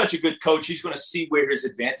he's such a good coach. He's going to see where his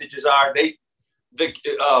advantages are.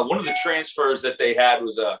 One of the transfers that they had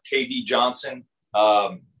was KD Johnson,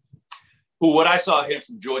 who when I saw him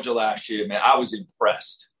from Georgia last year, man, I was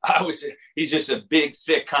impressed. He's just a big,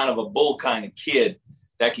 thick, kind of a bull kind of kid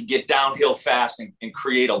that could get downhill fast and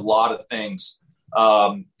create a lot of things.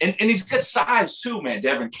 And he's got size too, man.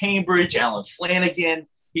 Devin Cambridge, Alan Flanagan.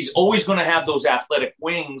 He's always going to have those athletic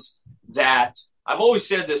wings that I've always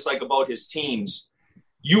said this like about his teams.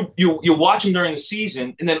 You watch him during the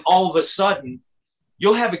season, and then all of a sudden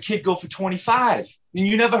you'll have a kid go for 25 and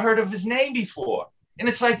you never heard of his name before. And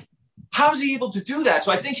it's like, how is he able to do that?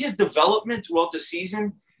 So I think his development throughout the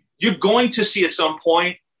season, you're going to see at some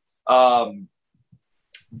point a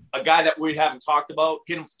guy that we haven't talked about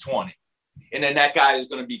hit him for 20. And then that guy is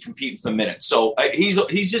going to be competing for minutes. So he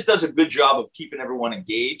just does a good job of keeping everyone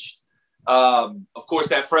engaged. Of course,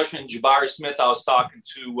 that freshman, Jabari Smith, I was talking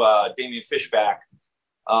to Damian Fishback,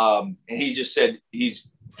 and he just said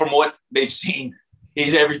from what they've seen,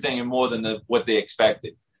 he's everything and more than what they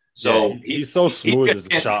expected. So he's so smooth as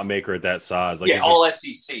a shot maker at that size. Like all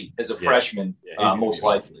SEC as a freshman, most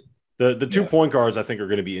likely. The 2 point guards I think are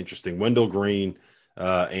going to be interesting. Wendell Green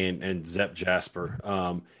and Zep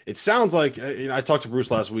Jasper. It sounds like I talked to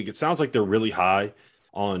Bruce last week. It sounds like they're really high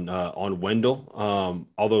on Wendell.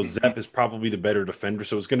 Although Zep is probably the better defender,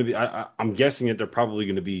 so it's going to be. I'm guessing that they're probably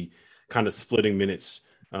going to be kind of splitting minutes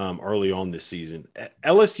early on this season.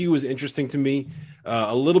 LSU is interesting to me,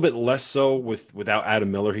 a little bit less so without Adam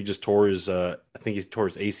Miller. He just tore his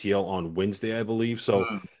ACL on Wednesday, I believe.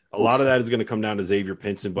 So a lot of that is going to come down to Xavier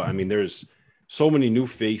Pinson. But I mean, there's so many new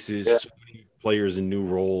faces, so many players in new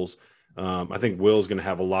roles. I think Will's going to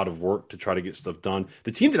have a lot of work to try to get stuff done.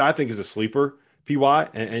 The team that I think is a sleeper, PY,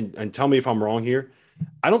 and tell me if I'm wrong here,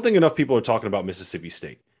 I don't think enough people are talking about Mississippi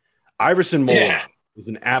State. Iverson Moreland is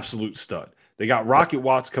an absolute stud. They got Rocket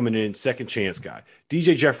Watts coming in, second chance guy.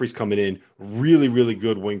 DJ Jeffries coming in, really, really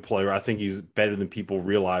good wing player. I think he's better than people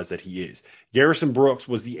realize that he is. Garrison Brooks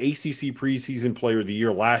was the ACC preseason player of the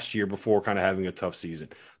year last year before kind of having a tough season.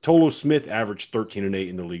 Tolo Smith averaged 13 and 8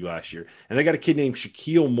 in the league last year. And they got a kid named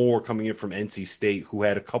Shaquille Moore coming in from NC State who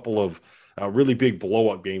had a couple of really big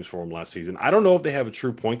blow-up games for them last season. I don't know if they have a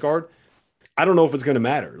true point guard. I don't know if it's going to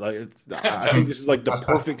matter. I think this is like the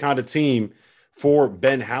perfect kind of team for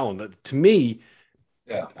Ben Howland. To me,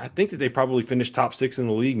 yeah, I think that they probably finished top 6 in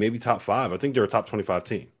the league, maybe top 5. I think they're a top 25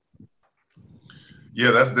 team.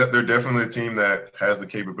 Yeah, they're definitely a team that has the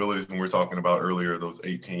capabilities. When we were talking about earlier, those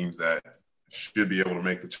 8 teams that should be able to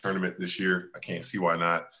make the tournament this year. I can't see why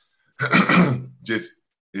not.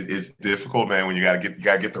 It's difficult, man. When you gotta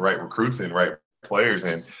get the right recruits in, right players,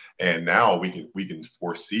 and now we can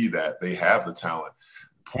foresee that they have the talent.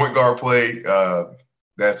 Point guard play,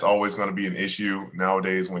 that's always going to be an issue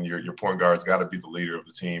nowadays. When your point guard's got to be the leader of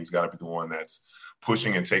the team, got to be the one that's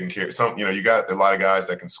pushing and taking care. You got a lot of guys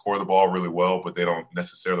that can score the ball really well, but they don't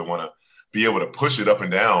necessarily want to be able to push it up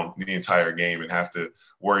and down the entire game and have to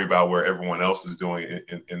worry about where everyone else is doing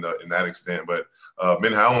in that extent. But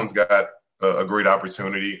Ben Howland's got a great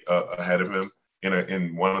opportunity ahead of him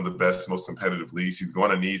in one of the best, most competitive leagues. He's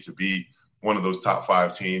going to need to be one of those top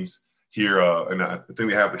 5 teams here, and I think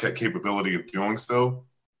they have the capability of doing so.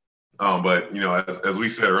 But as we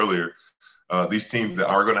said earlier, these teams that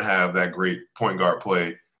are going to have that great point guard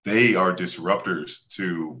play, they are disruptors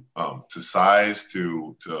to size,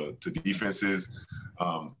 to defenses.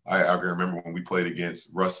 I remember when we played against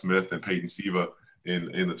Russ Smith and Peyton Siva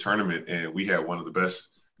in the tournament, and we had one of the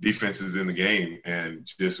best defenses in the game, and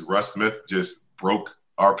just Russ Smith just broke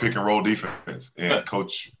our pick and roll defense. And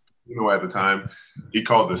Coach, at the time, he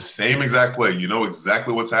called the same exact play. You know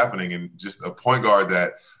exactly what's happening, and just a point guard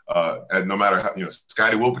that no matter how,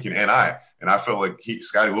 Scotty Wilbekin and I felt like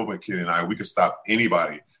Scotty Wilbekin and I, we could stop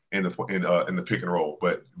anybody in the pick and roll.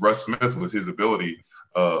 But Russ Smith, with his ability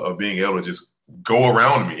of being able to just go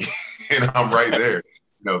around me and I'm right there.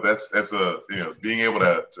 That's being able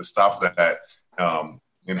to stop that.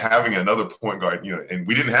 And having another point guard, and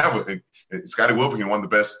we didn't have Scotty Wilbekin, one of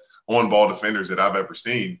the best on-ball defenders that I've ever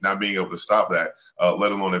seen, not being able to stop that,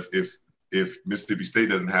 let alone if Mississippi State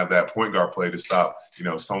doesn't have that point guard play to stop,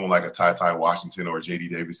 someone like a Ty Washington or J.D.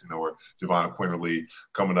 Davidson or Javon Quinterly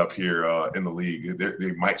coming up here in the league,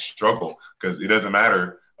 they might struggle because it doesn't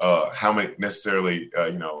matter how many necessarily,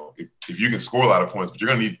 if you can score a lot of points, but you're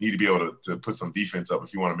going to need to be able to put some defense up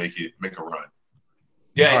if you want to make a run.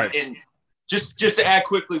 Yeah, right. And just to add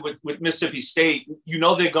quickly with Mississippi State,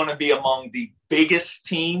 they're going to be among the biggest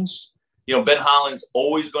teams. Ben Howland's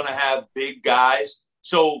always going to have big guys.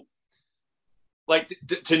 So,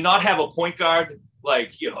 to not have a point guard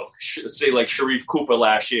say like Sharif Cooper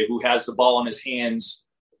last year, who has the ball in his hands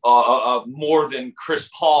more than Chris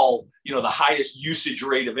Paul, the highest usage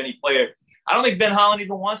rate of any player. I don't think Ben Howland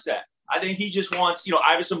even wants that. I think he just wants,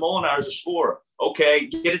 Iverson Molinar as a scorer. Okay,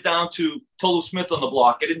 get it down to Tolu Smith on the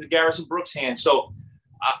block, get it into Garrison Brooks' hands. So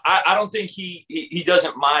I don't think he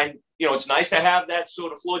doesn't mind. It's nice to have that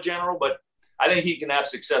sort of floor general, but I think he can have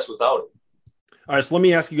success without it. All right, so let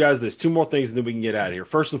me ask you guys this. 2 more things, and then we can get out of here.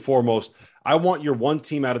 First and foremost, I want your one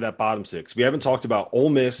team out of that bottom 6. We haven't talked about Ole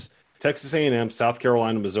Miss, Texas A&M, South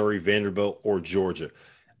Carolina, Missouri, Vanderbilt, or Georgia.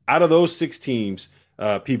 Out of those 6 teams,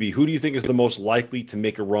 PB, who do you think is the most likely to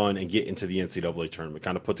make a run and get into the NCAA tournament?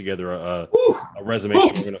 Kind of put together a resume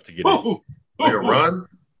strong enough to get in. Make a run?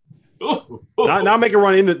 Not make a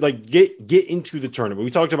run in get into the tournament. We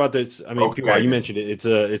talked about this. I mean, PY, you mentioned it.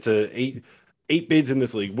 It's a 8 bids in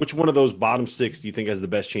this league. Which one of those bottom 6 do you think has the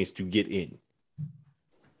best chance to get in?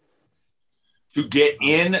 To get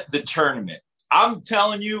in the tournament. I'm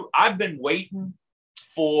telling you, I've been waiting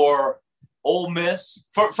for Ole Miss.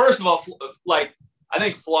 First of all, I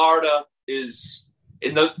think Florida is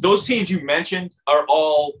in those teams you mentioned are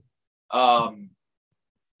all have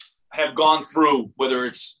gone through, whether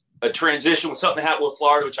it's a transition with something that happened with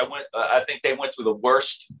Florida, which I think they went through the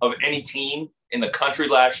worst of any team in the country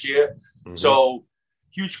last year. Mm-hmm. So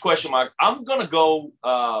huge question mark. I'm going to go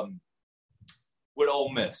with Ole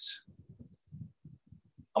Miss.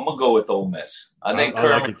 I'm going to go with Ole Miss. I like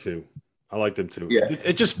it too. I like them too. Yeah.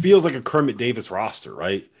 It just feels like a Kermit Davis roster,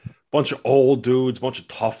 right? Bunch of old dudes, bunch of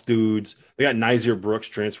tough dudes. They got Nyzier Brooks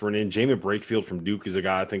transferring in. Jamie Brakefield from Duke is a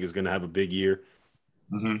guy I think is going to have a big year.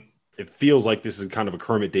 Mm-hmm. It feels like this is kind of a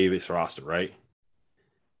Kermit Davis roster, right?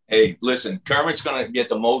 Hey, listen, Kermit's going to get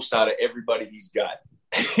the most out of everybody he's got.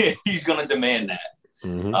 He's going to demand that.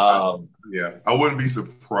 Mm-hmm. I wouldn't be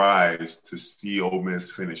surprised to see Ole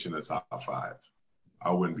Miss finish in the top 5.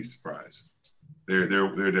 I wouldn't be surprised. They're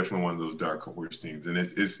definitely one of those dark horse teams, and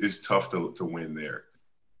it's tough to win there.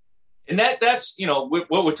 And that's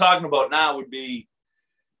what we're talking about now would be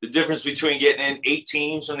the difference between getting in 8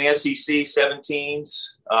 teams from the SEC, 7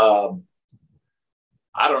 teams.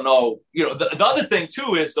 I don't know. The other thing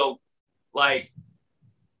too is though, like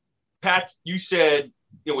Pat, you said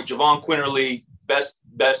with Javon Quinterly, best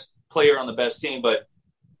player on the best team. But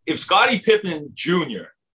if Scottie Pippen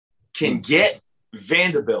Jr. can get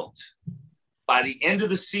Vanderbilt by the end of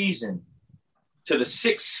the season to the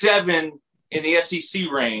 6-7 in the SEC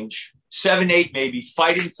range, 7-8 maybe,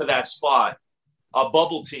 fighting for that spot, a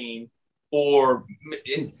bubble team,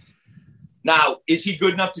 now, is he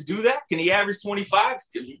good enough to do that? Can he average 25?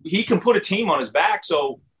 He can put a team on his back.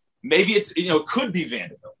 So maybe it could be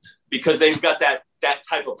Vanderbilt because they've got that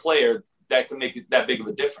type of player that can make it that big of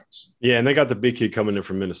a difference. Yeah, and they got the big kid coming in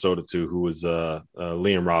from Minnesota too, who was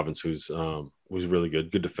Liam Robbins, who's really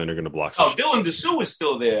good defender, going to block. Dylan Dessou is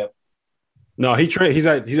still there. No, he's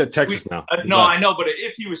at Texas now. I know, but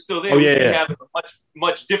if he was still there, we'd be having a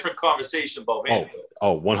much different conversation about Vanderbilt.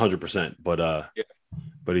 100%.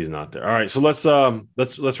 But he's not there. All right, so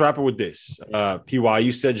let's wrap it with this. PY,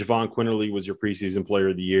 you said Javon Quinterly was your preseason player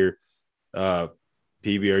of the year.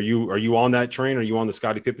 PB, are you on that train? Are you on the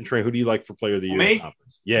Scottie Pippen train? Who do you like for player of the year? Me?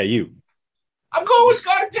 Yeah, you. I'm going with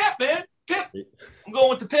Scottie Pippen, man. I'm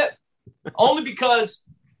going with the Pip. Only because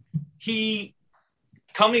he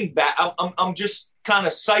coming back. I'm just kind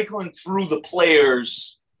of cycling through the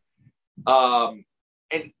players who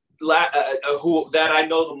that I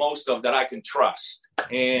know the most of that I can trust.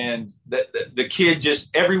 And the kid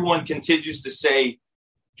everyone continues to say,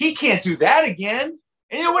 he can't do that again.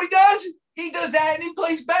 And you know what he does? He does that and he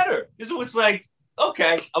plays better. So it's like,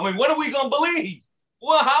 okay, I mean, what are we going to believe?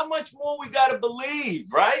 Well, how much more we got to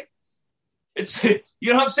believe, right? It's, you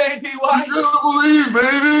know what I'm saying, PY? You gotta believe,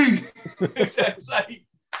 baby. It's like,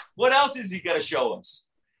 what else is he going to show us?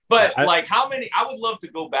 But how many, I would love to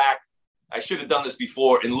go back. I should have done this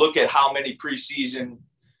before and look at how many preseason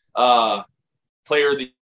player of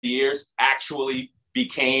the years actually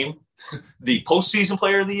became the postseason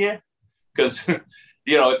player of the year. Because,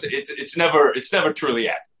 it's never truly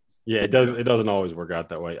accurate. Yeah, it doesn't always work out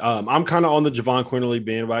that way. I'm kind of on the Javon Quinterly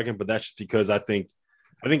bandwagon, but that's just because I think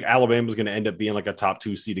Alabama's going to end up being like a top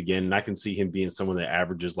 2 seed again, and I can see him being someone that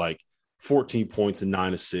averages like 14 points and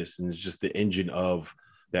 9 assists, and it's just the engine of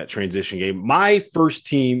that transition game. My first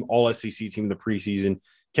team, all SEC team in the preseason: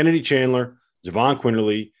 Kennedy Chandler, Javon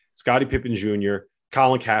Quinterly, Scottie Pippen Jr.,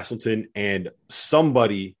 Colin Castleton, and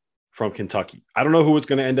somebody from Kentucky. I don't know who it's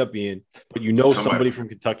going to end up being, but somebody from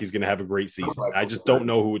Kentucky is going to have a great season. I just don't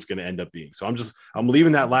know who it's going to end up being. So I'm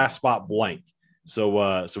leaving that last spot blank.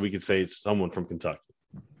 So we could say it's someone from Kentucky.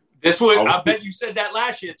 I bet you said that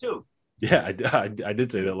last year too. Yeah, I did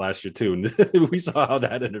say that last year too, and we saw how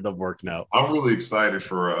that ended up working out. I'm really excited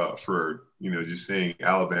for just seeing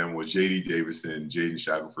Alabama with J.D. Davison, Jaden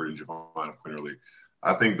Shackelford, and Javon Quinterly.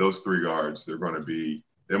 I think those 3 guards, they're going to be.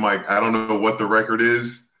 They might. I don't know what the record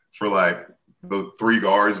is for like the 3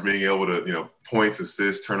 guards being able to points,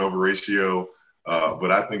 assists, turnover ratio,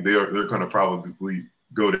 but I think they're going to probably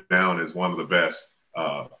go down as one of the best.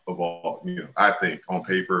 Of all, I think on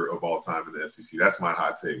paper of all time in the SEC. That's my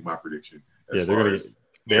hot take, my prediction. Yeah, they're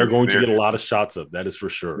going to get a lot of shots up. That is for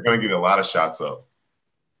sure. They're going to get a lot of shots up.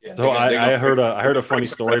 Yeah, so I heard a funny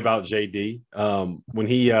story about JD when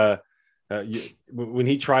he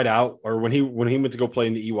tried out, or when he went to go play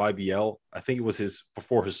in the EYBL. I think it was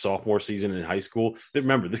before his sophomore season in high school.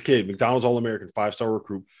 Remember, this kid, McDonald's All-American, 5-star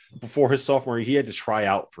recruit. Before his sophomore year, he had to try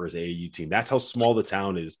out for his AAU team. That's how small the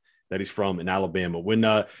town is that he's from in Alabama. When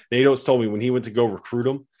Nate Oates told me when he went to go recruit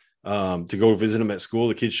him, to go visit him at school,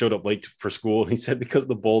 the kid showed up late for school, and he said because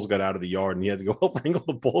the bulls got out of the yard and he had to go help wrangle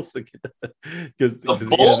the bulls to get because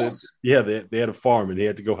they had a farm and he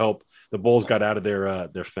had to go help. The bulls got out of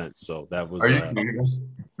their fence, so that was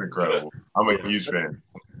incredible. I'm a huge fan.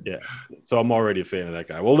 Yeah, so I'm already a fan of that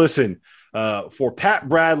guy. Well, listen, for Pat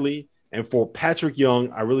Bradley and for Patrick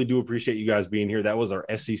Young, I really do appreciate you guys being here. That was our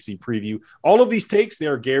SEC preview. All of these takes, they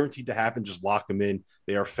are guaranteed to happen. Just lock them in.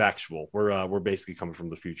 They are factual. We're basically coming from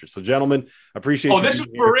the future. So, gentlemen, I appreciate you. Oh, this was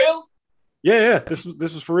for real? Yeah. This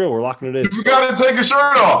was for real. We're locking it in. You got to take your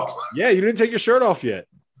shirt off. Yeah, you didn't take your shirt off yet.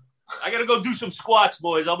 I got to go do some squats,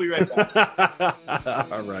 boys. I'll be right back.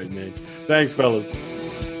 All right, man. Thanks, fellas.